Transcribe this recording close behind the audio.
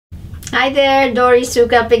Hi there, Dory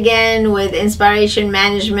Sukup again with InSPAration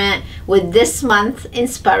Management with this month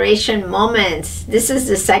Inspiration Moments. This is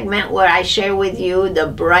the segment where I share with you the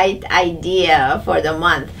bright idea for the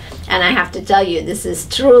month. And I have to tell you, this is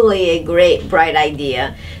truly a great bright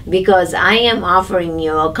idea because I am offering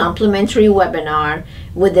you a complimentary webinar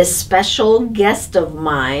with a special guest of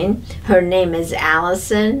mine. Her name is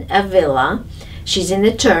Allyson Avila. She's an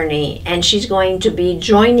attorney and she's going to be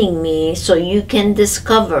joining me so you can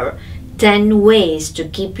discover 10 ways to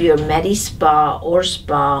keep your Medi spa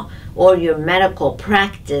or your medical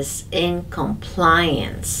practice in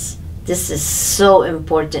compliance. This is so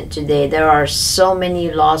important today. There are so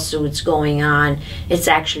many lawsuits going on. It's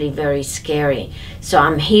actually very scary. So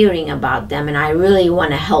I'm hearing about them and I really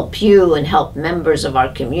want to help you and help members of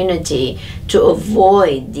our community to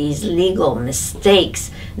avoid these legal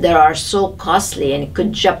mistakes that are so costly and it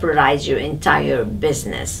could jeopardize your entire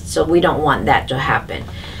business. So we don't want that to happen.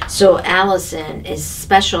 So Allyson is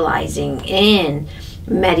specializing in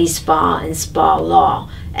Medi spa and spa law,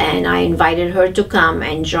 and I invited her to come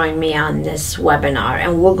and join me on this webinar,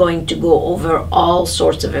 and we're going to go over all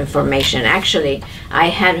sorts of information. Actually, I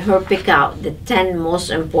had her pick out the 10 most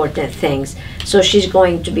important things. So she's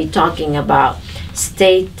going to be talking about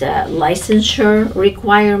state licensure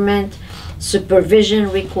requirement,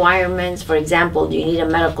 supervision requirements. For example, do you need a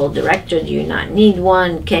medical director? Do you not need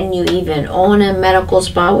one? Can you even own a medical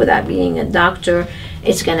spa without being a doctor?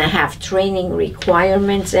 It's going to have training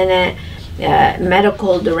requirements in it,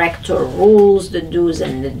 medical director rules, the do's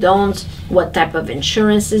and the don'ts. What type of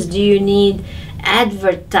insurances do you need?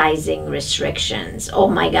 Advertising restrictions. Oh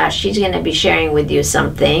my gosh, she's going to be sharing with you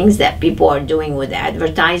some things that people are doing with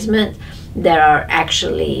advertisement that are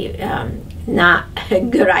actually not a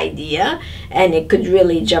good idea, and it could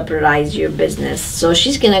really jeopardize your business. So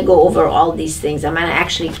she's gonna go over all these things. I'm gonna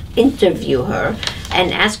actually interview her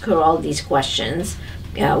and ask her all these questions.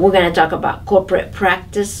 We're gonna talk about corporate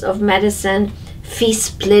practice of medicine, fee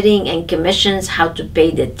splitting and commissions, how to pay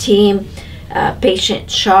the team, patient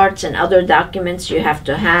charts and other documents you have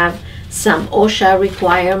to have, some OSHA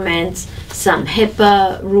requirements, some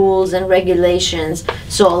HIPAA rules and regulations.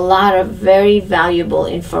 So a lot of very valuable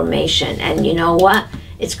information. And you know what?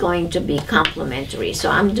 It's going to be complimentary. So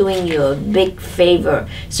I'm doing you a big favor.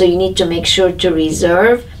 So you need to make sure to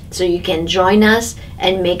reserve so you can join us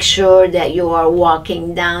and make sure that you are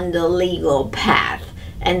walking down the legal path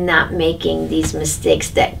and not making these mistakes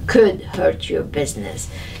that could hurt your business.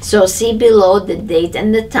 So see below the date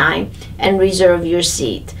and the time and reserve your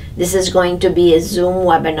seat. This is going to be a Zoom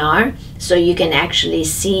webinar, so you can actually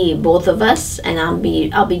see both of us, and I'll be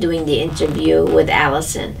doing the interview with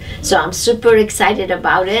Allyson. So I'm super excited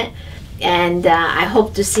about it, and I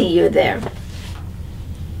hope to see you there.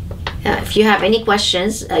 If you have any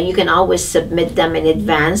questions, you can always submit them in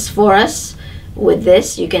advance for us. With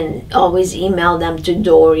this, you can always email them to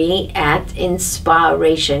Dory at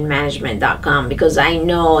InSPArationManagement.com, because I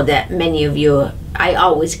know that many of you, I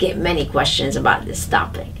always get many questions about this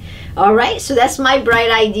topic. All right, so that's my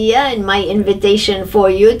bright idea and my invitation for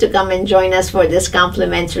you to come and join us for this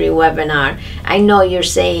complimentary webinar. I know you're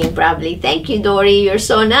saying probably, thank you, Dory, you're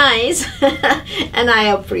so nice. And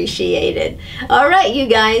I appreciate it. All right, you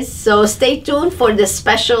guys, so stay tuned for the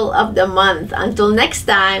special of the month. Until next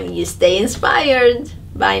time, you stay inspired.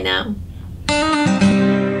 Bye now.